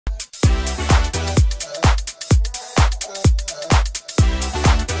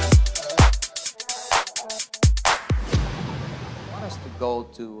go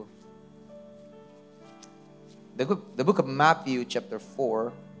to the book of Matthew, chapter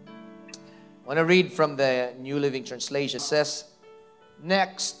 4. I want to read from the New Living Translation. It says,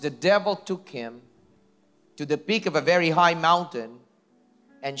 "Next, the devil took him to the peak of a very high mountain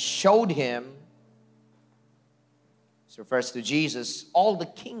and showed him," this refers to Jesus, "all the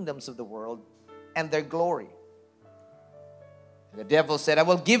kingdoms of the world and their glory. And the devil said, 'I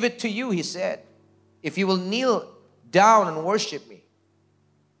will give it to you,' he said, 'if you will kneel down and worship me.'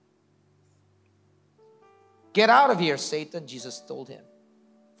 'Get out of here, Satan,' Jesus told him.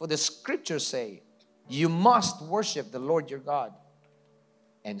 'For the scriptures say, you must worship the Lord your God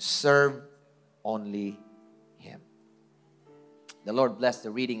and serve only Him.'" The Lord bless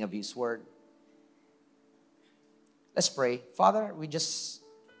the reading of His word. Let's pray. Father, we just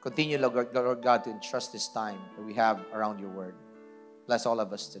continue, Lord God, to entrust this time that we have around your word. Bless all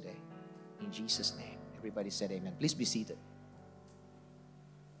of us today. In Jesus' name. Everybody said amen. Please be seated.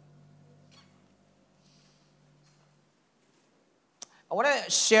 I want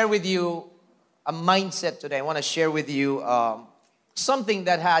to share with you a mindset today. I want to share with you something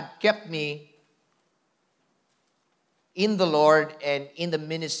that had kept me in the Lord and in the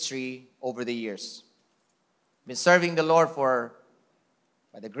ministry over the years. I've been serving the Lord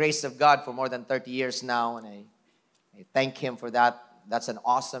by the grace of God, for more than 30 years now, and I thank Him for that. That's an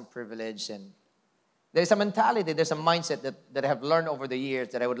awesome privilege. And there's a mentality, there's a mindset that I have learned over the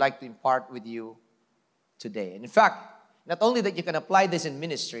years that I would like to impart with you today. And in fact, not only that you can apply this in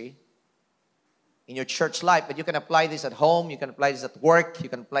ministry, in your church life, but you can apply this at home, you can apply this at work, you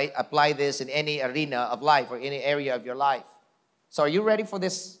can apply this in any arena of life or any area of your life. So are you ready for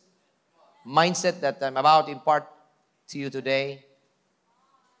this mindset that I'm about to impart to you today?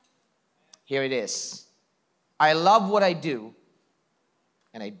 Here it is. I love what I do,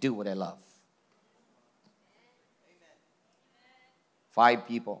 and I do what I love. 5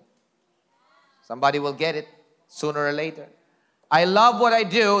 people. Somebody will get it sooner or later. I love what I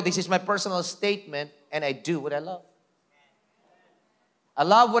do. This is my personal statement, and I do what I love. I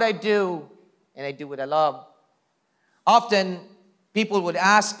love what I do, and I do what I love. Often, people would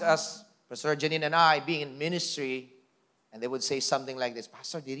ask us, Pastor Janine and I, being in ministry, and they would say something like this,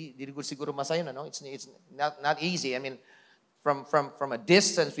 "Pastor, did ko siguro masayo na, no? It's not easy. I mean, from a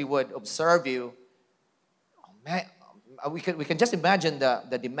distance, we would observe you. Oh, man, we can just imagine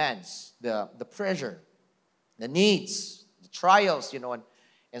the demands, the pressure, the needs, the trials,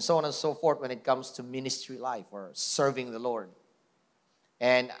 and so on and so forth when it comes to ministry life or serving the Lord."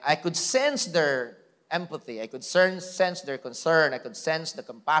 And I could sense their empathy. I could sense their concern. I could sense the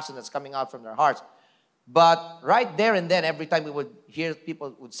compassion that's coming out from their hearts. But right there and then, every time we would hear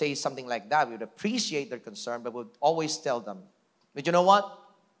people would say something like that, we would appreciate their concern, but would always tell them, "But you know what?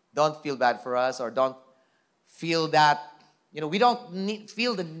 Don't feel bad for us, or don't feel that, we don't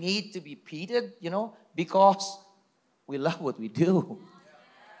feel the need to be pitied, because we love what we do."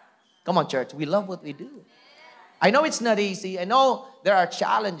 Come on, church, we love what we do. I know it's not easy. I know there are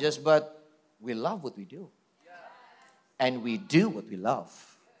challenges, but we love what we do. And we do what we love.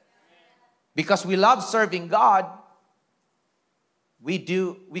 Because we love serving God, we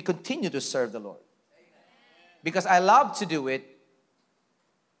continue to serve the Lord. Because I love to do it,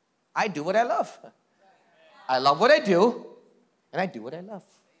 I do what I love. I love what I do, and I do what I love.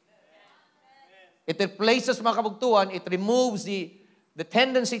 It replaces, mga kabugtuan, it removes the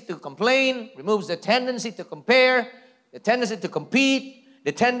tendency to complain, removes the tendency to compare, the tendency to compete,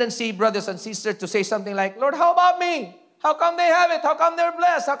 the tendency, brothers and sisters, to say something like, "Lord, how about me? How come they have it? How come they're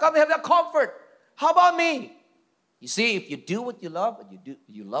blessed? How come they have that comfort? How about me?" You see, if you do what you love, and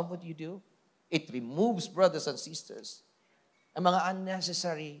you love what you do, it removes, brothers and sisters, ang mga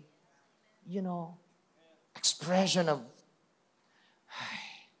unnecessary, expression of,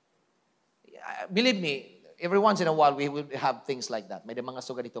 believe me, every once in a while we will have things like that. May mga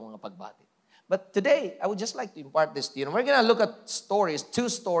suga dito mga pagbati. But today, I would just like to impart this to you. We're going to look at two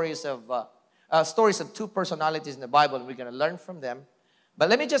stories of 2 personalities in the Bible, and we're going to learn from them. But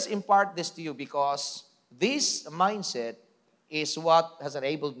let me just impart this to you, because this mindset is what has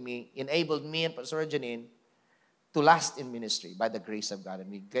enabled me and Pastor Janine to last in ministry by the grace of God. And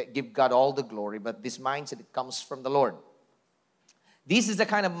we give God all the glory, but this mindset, it comes from the Lord. This is the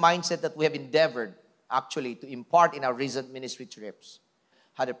kind of mindset that we have endeavored, actually, to impart in our recent ministry trips.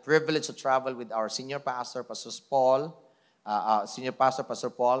 Had the privilege to travel with our senior pastor, Pastor Paul,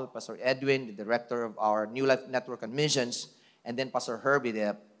 Pastor Edwin, the director of our New Life Network and Missions, and then Pastor Herbie,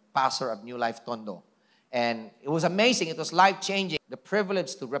 the pastor of New Life Tondo. And it was amazing. It was life-changing. The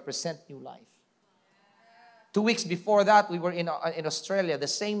privilege to represent New Life. 2 weeks before that, we were in Australia. The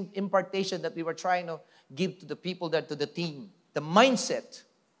same impartation that we were trying to give to the people there, to the team, the mindset,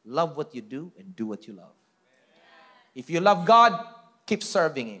 love what you do and do what you love. If you love God, keep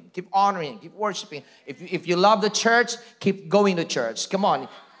serving Him, keep honoring Him, keep worshiping. If you love the church, keep going to church. Come on,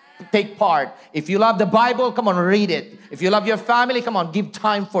 take part. If you love the Bible, come on, read it. If you love your family, come on, give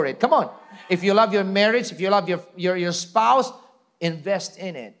time for it. Come on. If you love your marriage, if you love your spouse, invest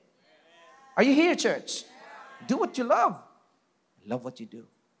in it. Are you here, church? Do what you love. Love what you do.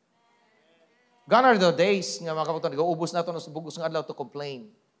 Gone are the days nga mga kapatid, nag-uubos na ito sa bugos ng adlaw to complain.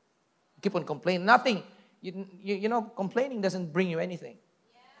 Keep on complaining. Nothing. You know, complaining doesn't bring you anything.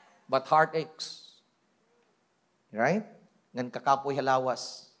 But heartaches. Right? Ngan kakapoy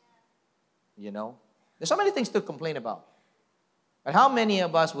halawas. You know? There's so many things to complain about. But how many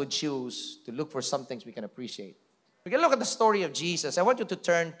of us would choose to look for some things we can appreciate? We can look at the story of Jesus. I want you to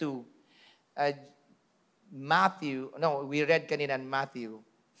turn to Matthew. No, we read kanina in Matthew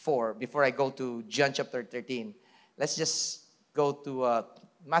 4 before I go to John chapter 13. Let's just go to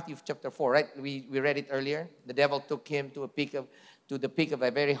Matthew chapter 4, right? We read it earlier. The devil took him to the peak of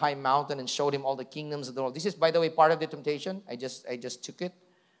a very high mountain and showed him all the kingdoms of the world. This is, by the way, part of the temptation. I just took it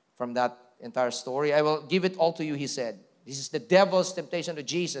from that entire story. I will give it all to you, he said. This is the devil's temptation to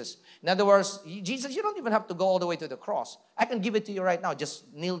Jesus. In other words, Jesus, you don't even have to go all the way to the cross. I can give it to you right now.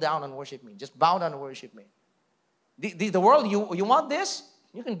 Just kneel down and worship me. Just bow down and worship me. The world, you want this?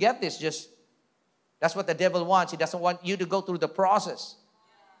 You can get this. That's what the devil wants. He doesn't want you to go through the process.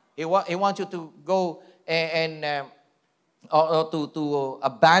 He wants you to go and to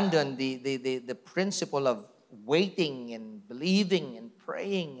abandon the principle of waiting and believing and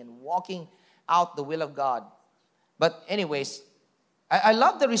praying and walking out the will of God. But anyways, I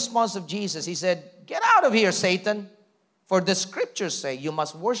love the response of Jesus. He said, "Get out of here, Satan. For the scriptures say, you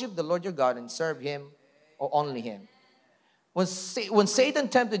must worship the Lord your God and serve Him or only Him." When Satan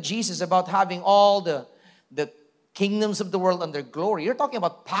tempted Jesus about having all the kingdoms of the world under glory, you're talking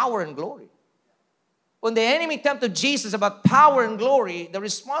about power and glory. When the enemy tempted Jesus about power and glory, the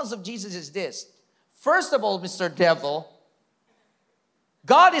response of Jesus is this. First of all, Mr. Devil,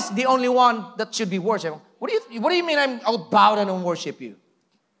 God is the only one that should be worshipped. What do you mean I'll bow down and worship you?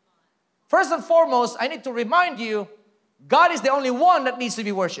 First and foremost, I need to remind you, God is the only one that needs to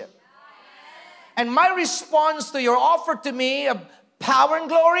be worshipped. And my response to your offer to me of power and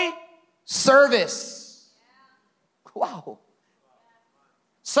glory, service. Wow.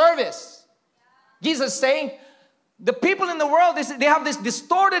 Service. Jesus is saying, the people in the world, they have this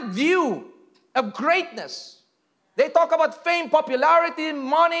distorted view of greatness. They talk about fame, popularity,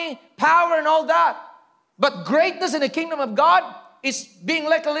 money, power, and all that. But greatness in the kingdom of God is being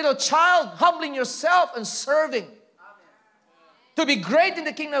like a little child, humbling yourself and serving. To be great in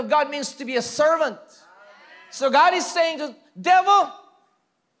the kingdom of God means to be a servant. So God is saying to devil,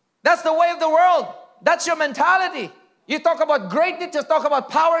 that's the way of the world. That's your mentality. You talk about greatness, just talk about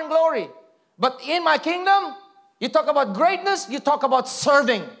power and glory. But in my kingdom, you talk about greatness, you talk about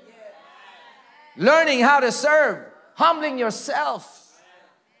serving. Learning how to serve, humbling yourself.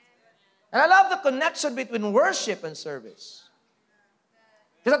 And I love the connection between worship and service.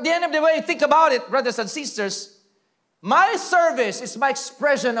 Because at the end of the day, think about it, brothers and sisters, my service is my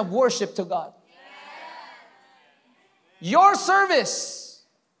expression of worship to God. Your service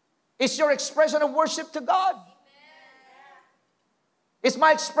is your expression of worship to God. It's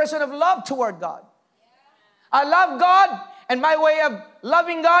my expression of love toward God. I love God, and my way of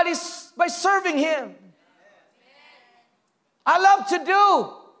loving God is by serving Him. I love to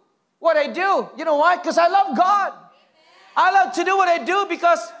do what I do. You know why? Because I love God. I love to do what I do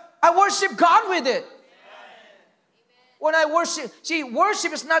because I worship God with it. When I worship, see,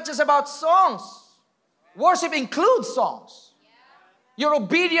 worship is not just about songs. Worship includes songs. Your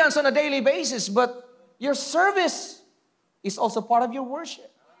obedience on a daily basis, but your service is also part of your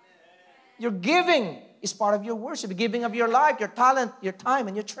worship. Your giving is part of your worship. The giving of your life, your talent, your time,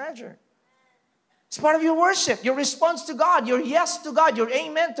 and your treasure. It's part of your worship. Your response to God, your yes to God, your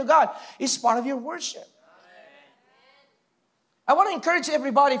amen to God is part of your worship. I want to encourage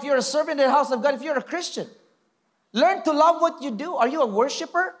everybody, if you're a servant in the house of God, if you're a Christian, learn to love what you do. Are you a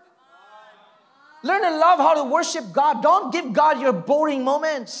worshiper? Learn to love how to worship God. Don't give God your boring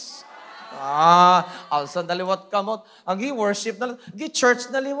moments. Alsan na liwat kamot. Ang worship na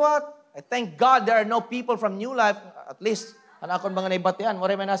church na liwat. I thank God there are no people from New Life, at least, anakon mga naibatian.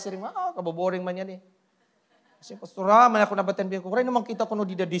 Waray man nasiring, kaboboring man yan eh. Kasi pastora, man ako nabatian biya ko. Waray naman kita ko no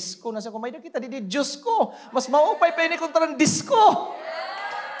di da disco. Nasa ko, may da kita di Diyos ko. Mas maupay pa yun kung tarang disco.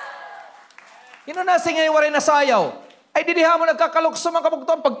 Yun na singay waray na sayaw. Ay didiha mo nagkakalukso mga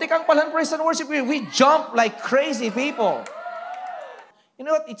kabugton. Pagtikang palan praise and worship, we jump like crazy people. You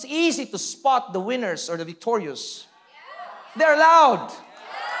know what? It's easy to spot the winners or the victorious They're loud.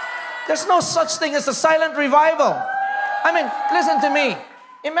 There's no such thing as a silent revival. I mean, listen to me.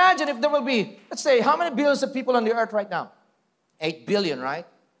 Imagine if there will be, let's say, how many billions of people on the earth right now? 8 billion, right?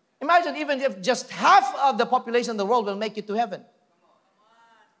 Imagine even if just half of the population of the world will make it to heaven.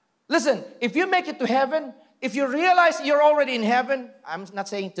 Listen, if you make it to heaven, if you realize you're already in heaven, I'm not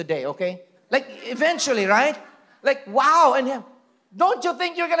saying today, okay? Like eventually, right? Like, wow, and don't you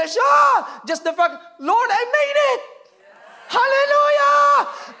think you're gonna show? Just the fact, Lord, I made it.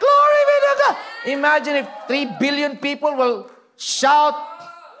 Hallelujah! Glory be to God. Imagine if 3 billion people will shout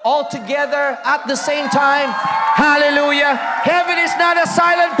all together at the same time. Hallelujah! Heaven is not a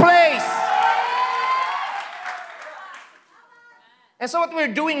silent place. And so what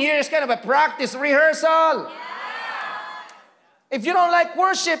we're doing here is kind of a practice rehearsal. If you don't like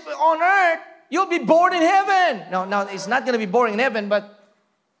worship on earth, you'll be bored in heaven. No, it's not going to be boring in heaven, but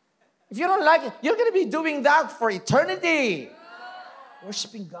if you don't like it, you're going to be doing that for eternity.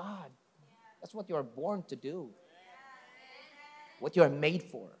 Worshiping God. That's what you are born to do. What you are made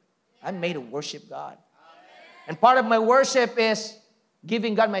for. I'm made to worship God. And part of my worship is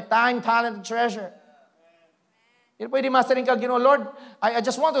giving God my time, talent, and treasure. Pwede masarin ka, Lord, I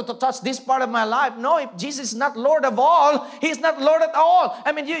just wanted to touch this part of my life. No, if Jesus is not Lord of all, He's not Lord at all.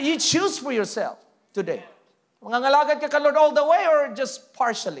 I mean, you choose for yourself today. Mangangalagad ka Lord all the way or just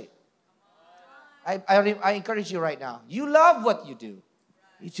partially? I encourage you right now. You love what you do.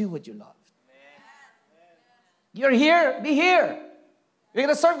 You do what you love. You're here, be here. You're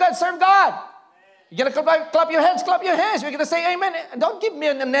going to serve God, serve God. You're going to clap your hands, clap your hands. You're going to say amen. Don't give me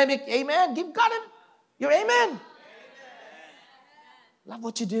an anemic amen. Give God your amen. Love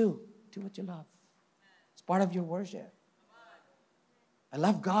what you do. Do what you love. It's part of your worship. I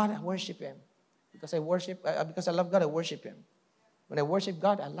love God, I worship Him. Because I love God, I worship Him. When I worship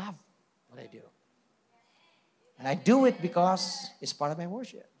God, I love what I do. And I do it because it's part of my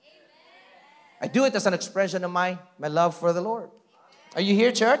worship. I do it as an expression of my love for the Lord. Are you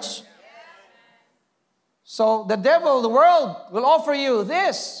here, church? So the devil, the world, will offer you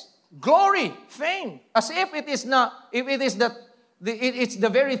this glory, fame, as if it is not, if it is that it's the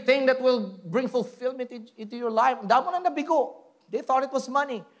very thing that will bring fulfillment into your life. They thought it was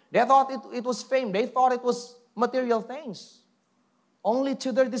money. They thought it was fame. They thought it was material things. Only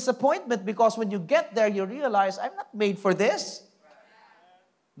to their disappointment, because when you get there, you realize, I'm not made for this.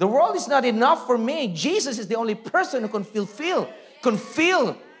 The world is not enough for me. Jesus is the only person who can feel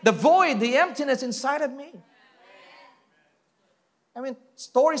the void, the emptiness inside of me. I mean,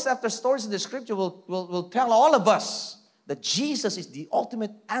 stories after stories in the scripture will tell all of us that Jesus is the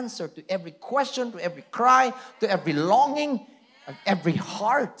ultimate answer to every question, to every cry, to every longing, of every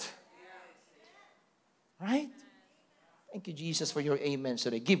heart. Right? Thank you, Jesus, for your amen. So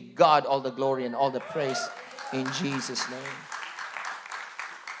they give God all the glory and all the praise in Jesus' name.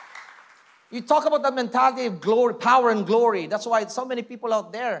 You talk about the mentality of glory, power and glory. That's why so many people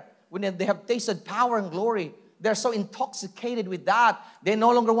out there, when they have tasted power and glory, they're so intoxicated with that, they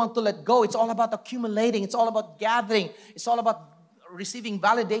no longer want to let go. It's all about accumulating. It's all about gathering. It's all about receiving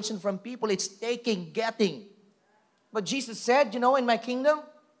validation from people. It's taking, getting. But Jesus said, in my kingdom,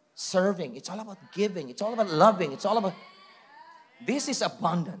 serving. It's all about giving. It's all about loving. It's all about... This is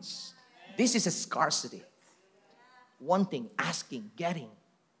abundance. This is a scarcity. Wanting, asking, getting.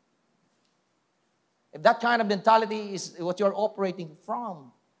 If that kind of mentality is what you're operating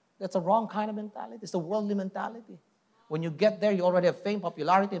from, that's a wrong kind of mentality. It's a worldly mentality. When you get there, you already have fame,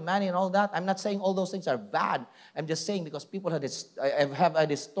 popularity, money, and all that. I'm not saying all those things are bad. I'm just saying because people have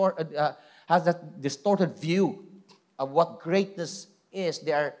that distorted view of what greatness is.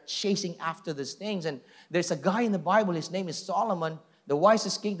 They are chasing after these things. And there's a guy in the Bible, his name is Solomon, the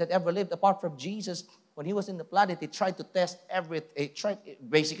wisest king that ever lived apart from Jesus. When he was in the planet, he tried to test everything.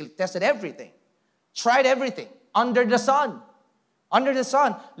 Basically tested everything. Tried everything under the sun. Under the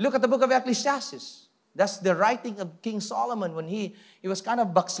sun. Look at the book of Ecclesiastes. That's the writing of King Solomon when he was kind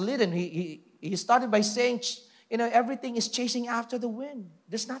of backslidden. He started by saying, everything is chasing after the wind.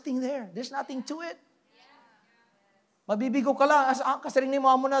 There's nothing there. There's nothing to it. Mabibigo ka lang. Kasi rin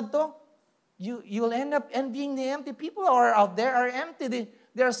mo na to. You'll end up envying the empty. People who are out there are empty.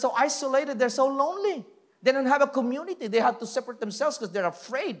 They are so isolated. They're so lonely. They don't have a community. They have to separate themselves because they're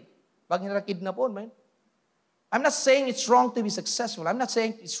afraid. Pag nirakidnapon, man. I'm not saying it's wrong to be successful. I'm not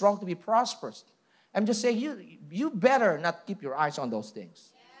saying it's wrong to be prosperous. I'm just saying you better not keep your eyes on those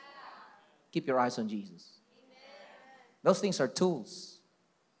things. Keep your eyes on Jesus. Those things are tools.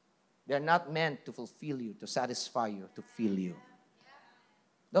 They're not meant to fulfill you, to satisfy you, to fill you.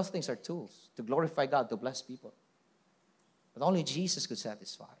 Those things are tools to glorify God, to bless people. But only Jesus could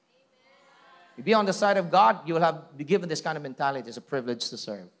satisfy. You be on the side of God, you will be given this kind of mentality. It's a privilege to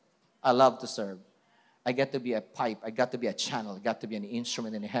serve. I love to serve. I get to be a pipe. I got to be a channel. I got to be an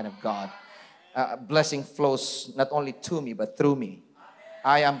instrument in the hand of God. Blessing flows not only to me, but through me.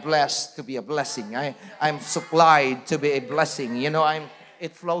 I am blessed to be a blessing. I'm supplied to be a blessing. You know,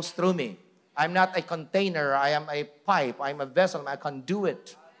 it flows through me. I'm not a container. I am a pipe. I'm a vessel. I'm a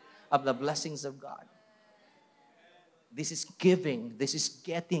conduit of the blessings of God. This is giving. This is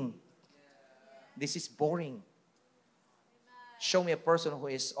getting. This is boring. Show me a person who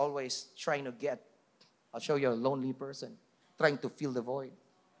is always trying to get. I'll show you a lonely person trying to fill the void.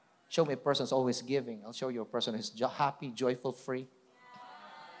 Show me a person who's always giving. I'll show you a person who's happy, joyful, free.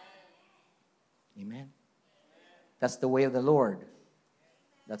 Amen. That's the way of the Lord.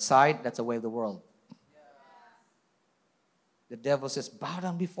 That side, that's the way of the world. The devil says, bow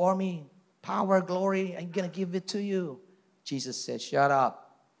down before me. Power, glory, I'm going to give it to you. Jesus said, shut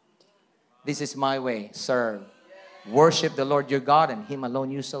up. This is my way. Serve. Worship the Lord your God, and Him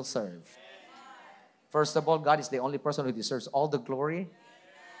alone you shall serve. First of all, God is the only person who deserves all the glory.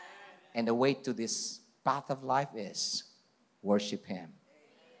 And the way to this path of life is worship Him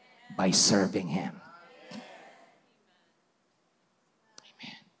by serving Him.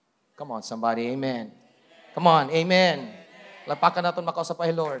 Amen. Come on, somebody. Amen. Come on. Amen. Lapakan natin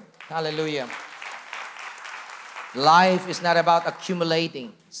makausapay, Lord. Hallelujah. Life is not about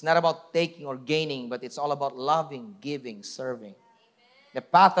accumulating. It's not about taking or gaining, but it's all about loving, giving, serving. The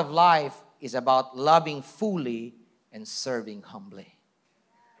path of life is about loving fully and serving humbly.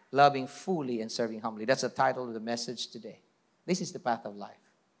 Loving fully and serving humbly. That's the title of the message today. This is the path of life.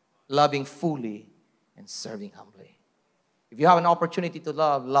 Loving fully and serving humbly. If you have an opportunity to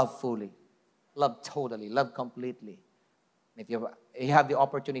love, love fully. Love totally. Love completely. If you have the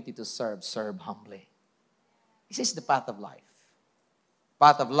opportunity to serve, serve humbly. This is the path of life.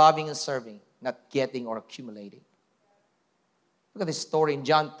 Path of loving and serving, not getting or accumulating. Look at this story in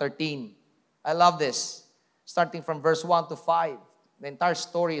John 13. I love this. Starting from verse 1 to 5. The entire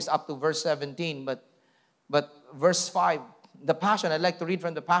story is up to verse 17. But verse 5, the Passion, I'd like to read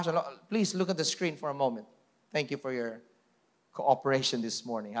from the Passion. Please look at the screen for a moment. Thank you for your cooperation this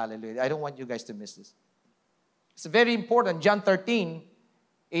morning. Hallelujah. I don't want you guys to miss this. It's very important. John 13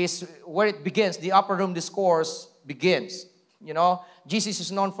 is where it begins. The upper room discourse begins. You know, Jesus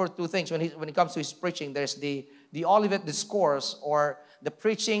is known for two things. When it comes to His preaching, there's the Olivet discourse, or the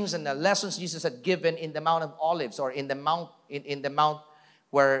preachings and the lessons Jesus had given in the Mount of Olives, or in the mount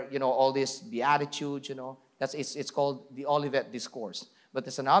where, you know, all this beatitudes, you know, it's called the Olivet discourse. But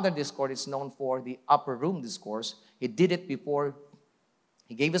there's another discourse. It's known for the upper room discourse. He did it before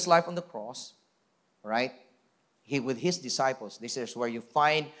He gave His life on the cross, right? With His disciples. This is where you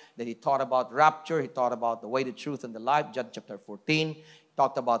find that He taught about rapture. He taught about the way, the truth, and the life. John chapter 14. He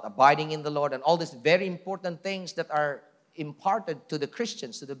talked about abiding in the Lord and all these very important things that are imparted to the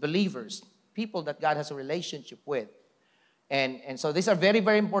Christians, to the believers, people that God has a relationship with. And so these are very,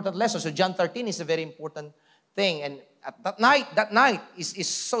 very important lessons. So John 13 is a very important thing. And at that night is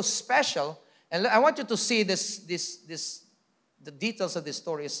so special. And I want you to see the details of this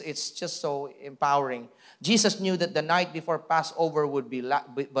story. It's just so empowering. Jesus knew that the night before Passover would be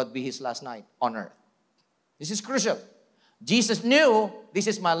His last night on earth. This is crucial. Jesus knew, this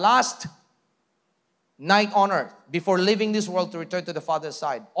is my last night on earth before leaving this world to return to the Father's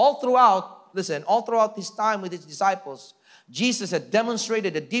side. All throughout His time with His disciples, Jesus had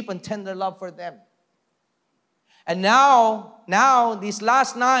demonstrated a deep and tender love for them. And now, this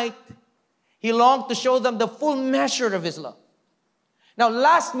last night, He longed to show them the full measure of His love. Now,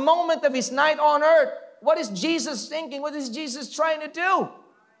 last moment of His night on earth, what is Jesus thinking? What is Jesus trying to do?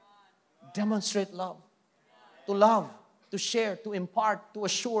 Demonstrate love. To love, to share, to impart, to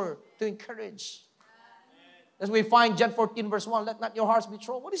assure, to encourage. As we find John 14 verse 1, let not your hearts be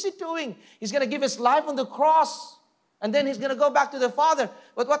troubled. What is He doing? He's going to give His life on the cross. And then He's going to go back to the Father.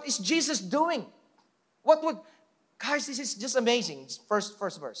 But what is Jesus doing? Guys, this is just amazing. First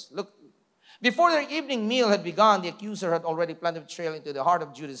verse. Look. Before their evening meal had begun, the accuser had already planted a trail into the heart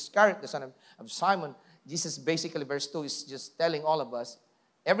of Judas Iscariot, the son of Simon. Jesus basically, verse 2, is just telling all of us,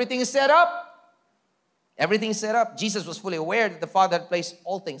 everything is set up. Everything is set up. Jesus was fully aware that the Father had placed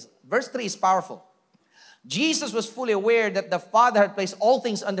all things. Verse 3 is powerful. Jesus was fully aware that the Father had placed all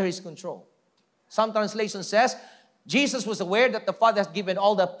things under His control. Some translation says, Jesus was aware that the Father has given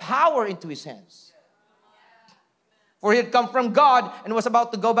all the power into His hands. For He had come from God and was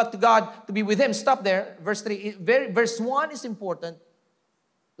about to go back to God to be with Him. Stop there. Verse 3. Verse 1 is important.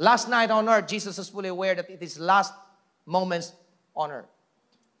 Last night on earth, Jesus was fully aware that it is last moments on earth.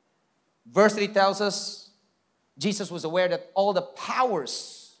 Verse 3 tells us Jesus was aware that all the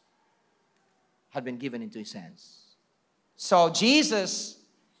powers had been given into his hands. So Jesus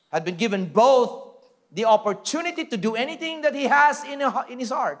had been given both the opportunity to do anything that he has in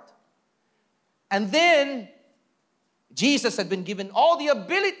his heart. And then Jesus had been given all the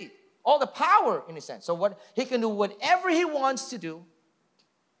ability, all the power in his hands. So what he can do whatever he wants to do.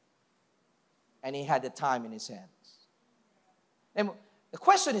 And he had the time in his hands. And the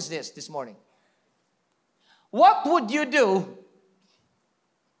question is this morning. What would you do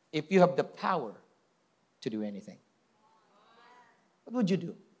if you have the power to do anything? What would you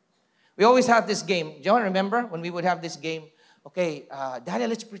do? We always have this game. Do you remember when we would have this game? Okay, Daddy,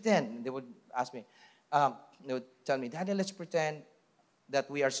 let's pretend. They would ask me. They would tell me, Daddy, let's pretend that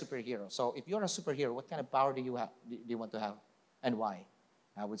we are superheroes. So if you're a superhero, what kind of power do you want to have? And why?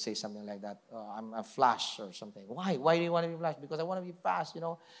 I would say something like that. I'm a Flash or something. Why? Why do you want to be Flash? Because I want to be fast. You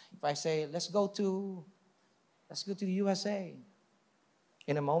know, if I say, let's go to the USA.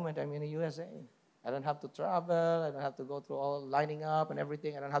 In a moment, I'm in the USA. I don't have to travel. I don't have to go through all lining up and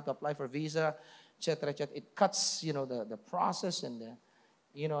everything. I don't have to apply for visa, etc., etc. It cuts, the process and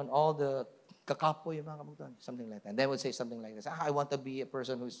and all the kakapo, something like that. And they would say something like this. I want to be a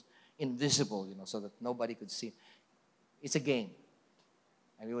person who's invisible, so that nobody could see. It's a game.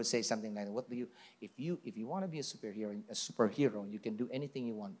 And we would say something like, "What do you? If you want to be a superhero, you can do anything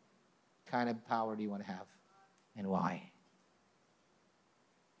you want. What kind of power do you want to have, and why?"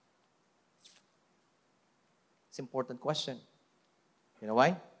 It's an important question. You know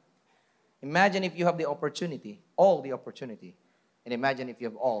why? Imagine if you have the opportunity, all the opportunity, and imagine if you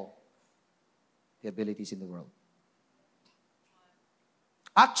have all the abilities in the world.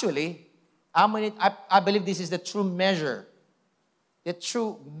 Actually, I believe this is the true measure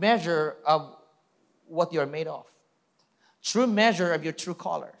of what you are made of. True measure of your true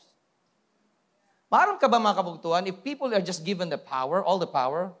colors. Maroon ka ba mga kabugtuhan, if people are just given the power, all the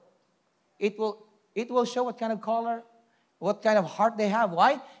power, it will show what kind of color, what kind of heart they have.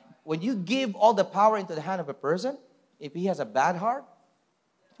 Why? When you give all the power into the hand of a person, if he has a bad heart,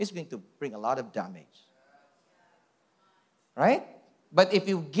 it's going to bring a lot of damage. Right? But if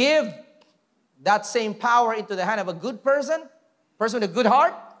you give that same power into the hand of a good person with a good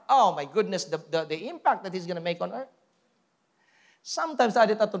heart, oh my goodness, the impact that he's going to make on earth. Sometimes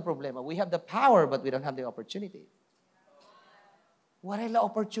tayo tatong problema. We have the power, but we don't have the opportunity. Wala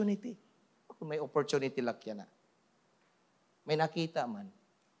opportunity. May opportunity lakya na. May nakita man.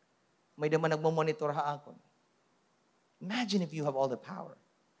 May daman nagmomonitor haakon. Imagine if you have all the power.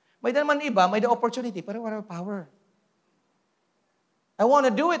 May daman iba, may the opportunity, pero wala power. I want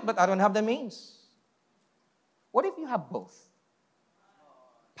to do it, but I don't have the means. What if you have both?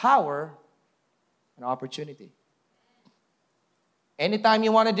 Power and opportunity. Anytime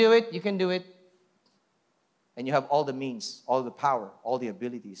you want to do it, you can do it. And you have all the means, all the power, all the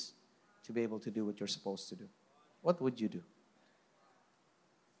abilities to be able to do what you're supposed to do. What would you do?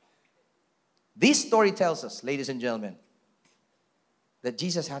 This story tells us, ladies and gentlemen, that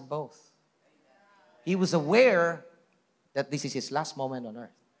Jesus had both. He was aware that this is his last moment on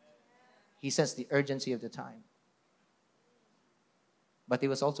earth. He sensed the urgency of the time. But he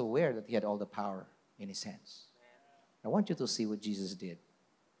was also aware that he had all the power in his hands. I want you to see what Jesus did.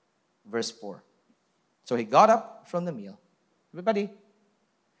 Verse 4. So he got up from the meal. Everybody,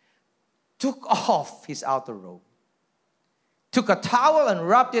 took off his outer robe, took a towel and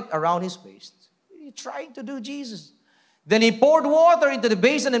wrapped it around his waist. What are you trying to do, Jesus? Then he poured water into the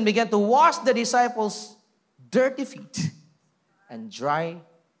basin and began to wash the disciples' dirty feet and dry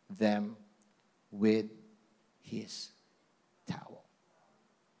them with his towel.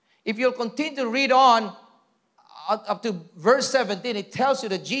 If you'll continue to read on up to verse 17, it tells you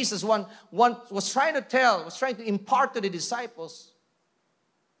that Jesus was trying to impart to the disciples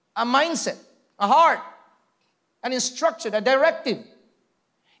a mindset, a heart, an instruction, a directive.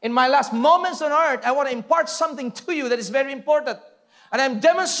 In my last moments on earth, I want to impart something to you that is very important. And I'm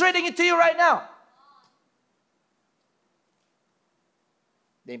demonstrating it to you right now.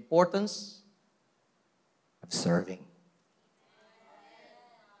 The importance of serving.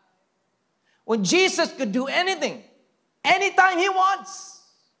 When Jesus could do anything, anytime he wants.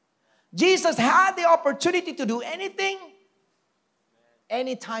 Jesus had the opportunity to do anything,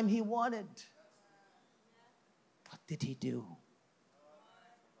 anytime he wanted. What did he do?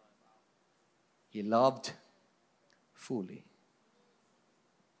 He loved fully.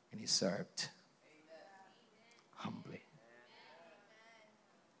 And he served humbly.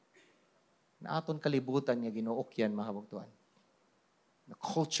 Na aton kalibutan nga ginuokyan, mga kabugtuan. The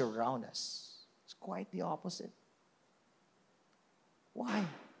culture around us is quite the opposite. Why?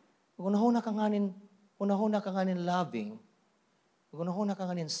 Unahuna ka nga nin loving, kung nahuna ka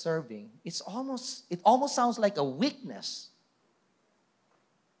in serving, it almost sounds like a weakness.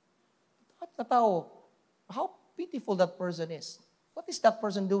 At tao, how pitiful that person is. What is that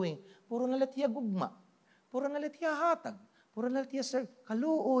person doing? Puro nalit hiya gugma. Puro nalit hiya hatag. Puro nalit hiya serve.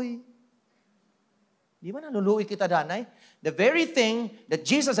 Kaluoy. Di ba naluluoy kita danay? The very thing that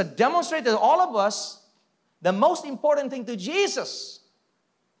Jesus had demonstrated to all of us, the most important thing to Jesus,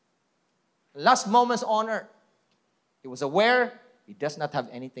 last moments on earth, he was aware he does not have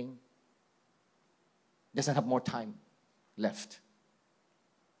anything, doesn't have more time left.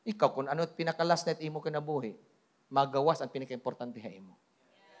 Ikaw, kung ano pinakalas na imo kinabuhi, magawas ang pinaka-importante imo.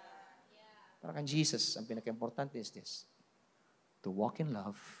 Para kang Jesus, ang pinaka-importante is this, to walk in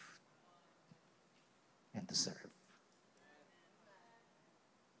love and to serve.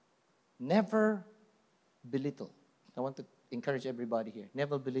 Never belittle. I want to encourage everybody here.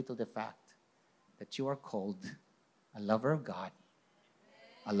 Never belittle the fact that you are called a lover of God,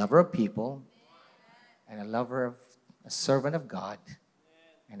 a lover of people, and a servant of God,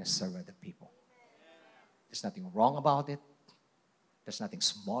 and a servant of people. There's nothing wrong about it. There's nothing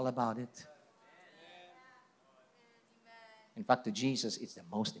small about it. In fact, to Jesus, it's the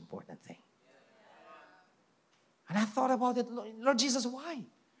most important thing. And I thought about it, Lord Jesus, why?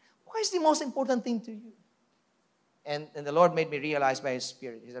 Why is the most important thing to you? And the Lord made me realize by His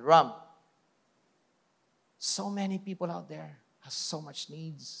Spirit. He said, Ram, so many people out there have so much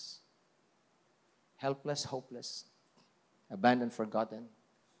needs. Helpless, hopeless, abandoned, forgotten,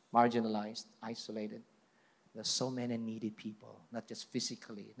 marginalized, isolated. There's so many needy people, not just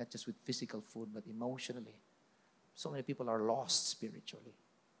physically, not just with physical food, but emotionally. So many people are lost spiritually.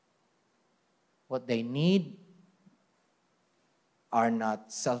 What they need are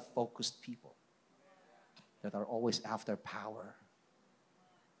not self-focused people that are always after power,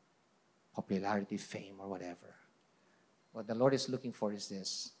 popularity, fame, or whatever. What the Lord is looking for is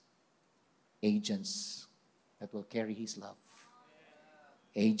this: agents that will carry His love.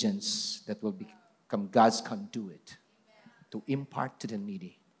 Agents that will become God's conduit to impart to the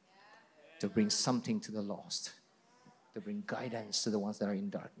needy, to bring something to the lost, to bring guidance to the ones that are in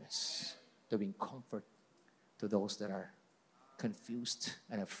darkness, to bring comfort to those that are confused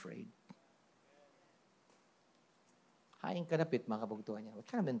and afraid. Haing kalapit, mga kabugtuhan niya. What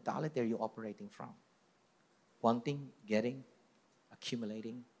kind of mentality are you operating from? Wanting, getting,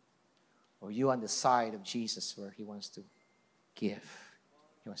 accumulating? Or you on the side of Jesus where He wants to give,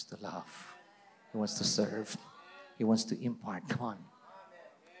 He wants to love, He wants to serve, He wants to impart. Come on.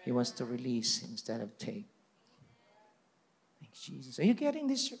 He wants to release instead of take. Thank Jesus. Are you getting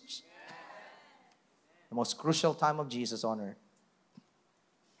this, church? The most crucial time of Jesus on earth,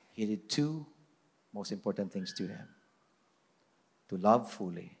 He did two most important things to them. To love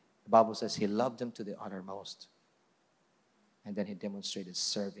fully. The Bible says He loved them to the uttermost. And then He demonstrated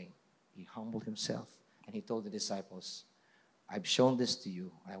serving. He humbled Himself. And He told the disciples, I've shown this to you.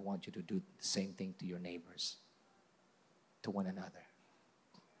 I want you to do the same thing to your neighbors, to one another.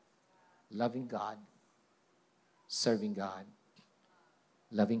 Loving God, serving God,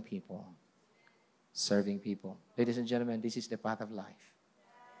 loving people, serving people. Ladies and gentlemen, this is the path of life.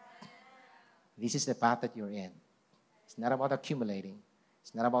 This is the path that you're in. It's not about accumulating.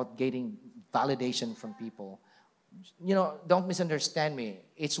 It's not about getting validation from people. You know, don't misunderstand me.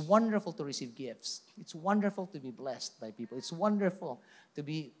 It's wonderful to receive gifts. It's wonderful to be blessed by people. It's wonderful to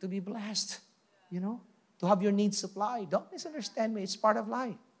be blessed, you know, to have your needs supplied. Don't misunderstand me. It's part of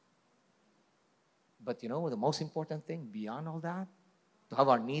life. But you know, the most important thing beyond all that, to have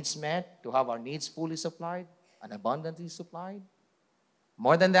our needs met, to have our needs fully supplied and abundantly supplied,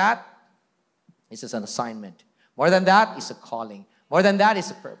 more than that, it's just an assignment. More than that is a calling. More than that is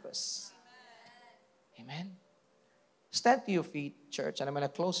a purpose. Amen. Stand to your feet, church, and I'm going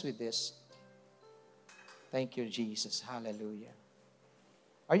to close with this. Thank you, Jesus. Hallelujah.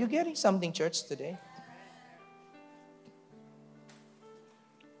 Are you getting something, church, today?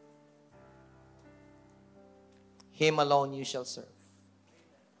 Him alone you shall serve.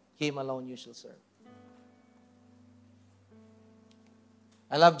 Him alone you shall serve.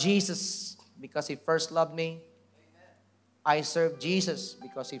 I love Jesus because He first loved me. I serve Jesus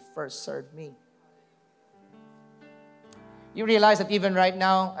because He first served me. You realize that even right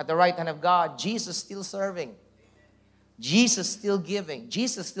now, at the right hand of God, Jesus still serving. Jesus still giving.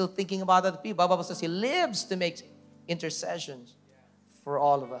 Jesus still thinking about other people. The Bible says He lives to make intercessions for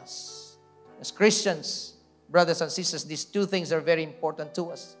all of us. As Christians, brothers and sisters, these two things are very important to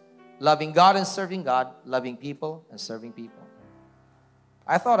us. Loving God and serving God. Loving people and serving people.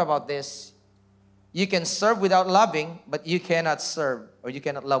 I thought about this. You can serve without loving, but you cannot serve or you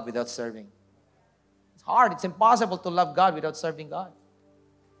cannot love without serving. It's hard. It's impossible to love God without serving God.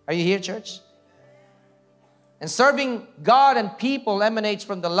 Are you here, church? And serving God and people emanates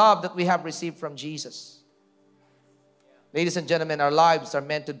from the love that we have received from Jesus. Ladies and gentlemen, our lives are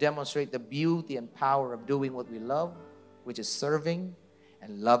meant to demonstrate the beauty and power of doing what we love, which is serving,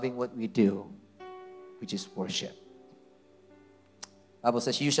 and loving what we do, which is worship. The Bible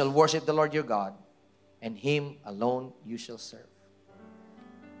says, you shall worship the Lord your God, and Him alone you shall serve.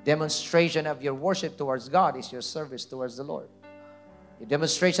 Demonstration of your worship towards God is your service towards the Lord. The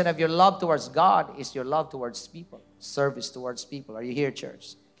demonstration of your love towards God is your love towards people, service towards people. Are you here,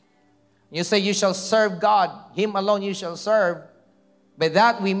 church? You say you shall serve God, Him alone you shall serve. By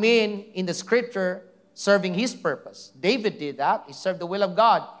that we mean in the scripture, serving His purpose. David did that. He served the will of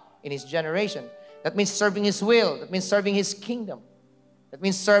God in his generation. That means serving His will. That means serving His kingdom. That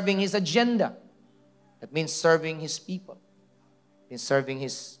means serving His agenda. That means serving His people. That means serving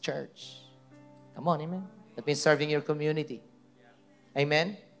His church. Come on, amen. That means serving your community.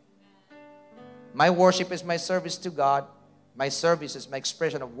 Amen. My worship is my service to God. My service is my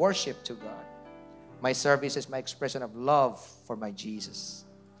expression of worship to God. My service is my expression of love for my Jesus.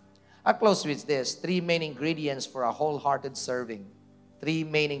 I'll close with this. 3 main ingredients for a wholehearted serving. 3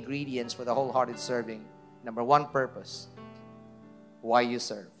 main ingredients for the wholehearted serving. Number 1, purpose. Why you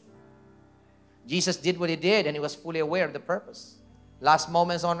serve. Jesus did what He did, and He was fully aware of the purpose. Last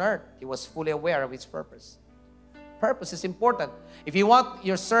moments on earth, He was fully aware of His purpose. Purpose is important. If you want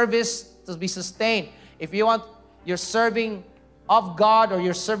your service to be sustained, if you want your serving of God or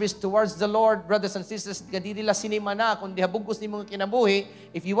your service towards the Lord, brothers and sisters, gadi nila sinimana, kundi habugos ni mong kinabuhi,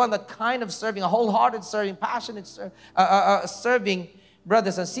 if you want that kind of serving, a wholehearted serving, passionate serving,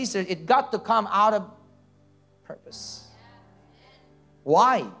 brothers and sisters, it got to come out of purpose.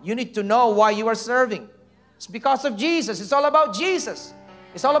 Why? You need to know why you are serving. It's because of Jesus. It's all about Jesus.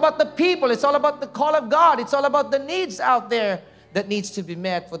 It's all about the people. It's all about the call of God. It's all about the needs out there that needs to be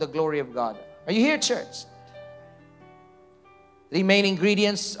met for the glory of God. Are you here, church? The main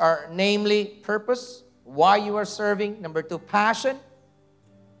ingredients are namely purpose, why you are serving. Number 2, passion.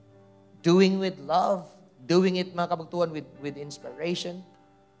 Doing with love. Doing it, mga kabagtuan, with inspiration.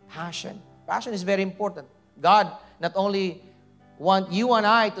 Passion. Passion is very important. God not only wants you and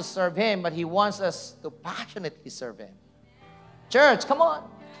I to serve Him, but He wants us to passionately serve Him. Church, come on.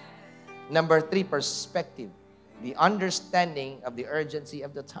 Number 3, perspective. The understanding of the urgency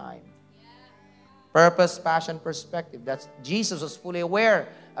of the time. Purpose, passion, perspective. That's Jesus was fully aware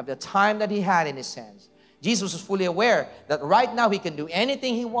of the time that He had in His hands. Jesus was fully aware that right now He can do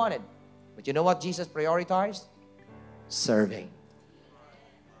anything He wanted. But you know what Jesus prioritized? Serving.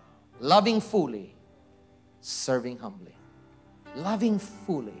 Loving fully, serving humbly. Loving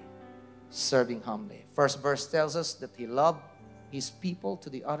fully, serving humbly. First verse tells us that He loved His people to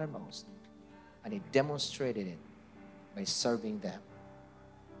the uttermost, and He demonstrated it by serving them.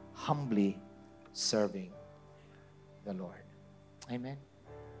 Humbly serving the Lord. Amen.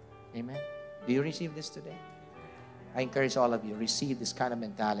 Amen. Do you receive this today? I encourage all of you, receive this kind of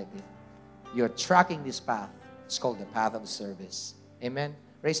mentality. You're tracking this path. It's called the path of service. Amen.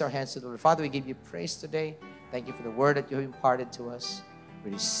 Raise our hands to the Lord. Father, we give you praise today. Thank you for the word that you have imparted to us.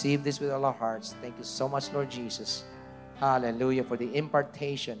 We receive this with all our hearts. Thank you so much, Lord Jesus. Hallelujah, for the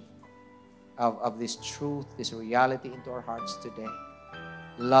impartation of this truth, this reality into our hearts today.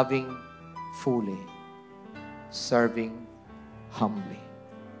 Loving fully, serving humbly.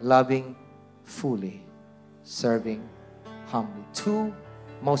 Loving fully, serving humbly. 2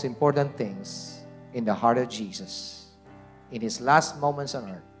 most important things in the heart of Jesus in His last moments on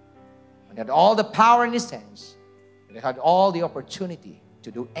earth. When He had all the power in His hands, when He had all the opportunity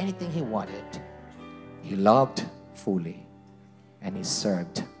to do anything He wanted, He loved fully and He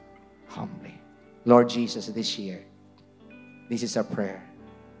served humbly. Lord Jesus, this year, this is our prayer.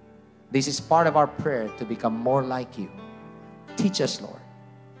 This is part of our prayer to become more like You. Teach us, Lord.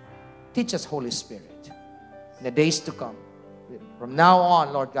 Teach us, Holy Spirit, in the days to come. From now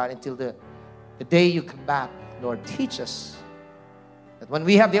on, Lord God, until the day You come back, Lord, teach us that when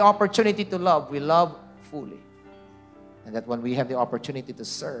we have the opportunity to love, we love fully. And that when we have the opportunity to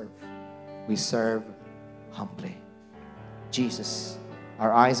serve, we serve humbly. Jesus,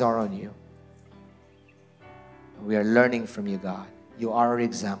 our eyes are on You. We are learning from You, God. You are our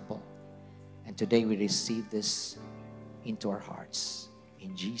example. And today we receive this into our hearts.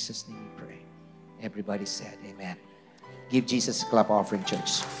 In Jesus' name we pray. Everybody said amen. Give Jesus a clap offering,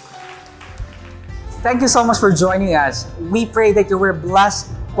 church. Thank you so much for joining us. We pray that you were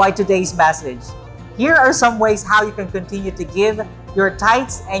blessed by today's message. Here are some ways how you can continue to give your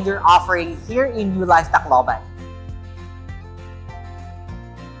tithes and your offering here in New Life Tacloban.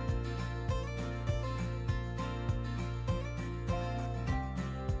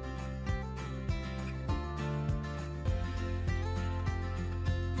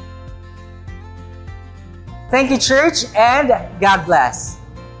 Thank you, church, and God bless.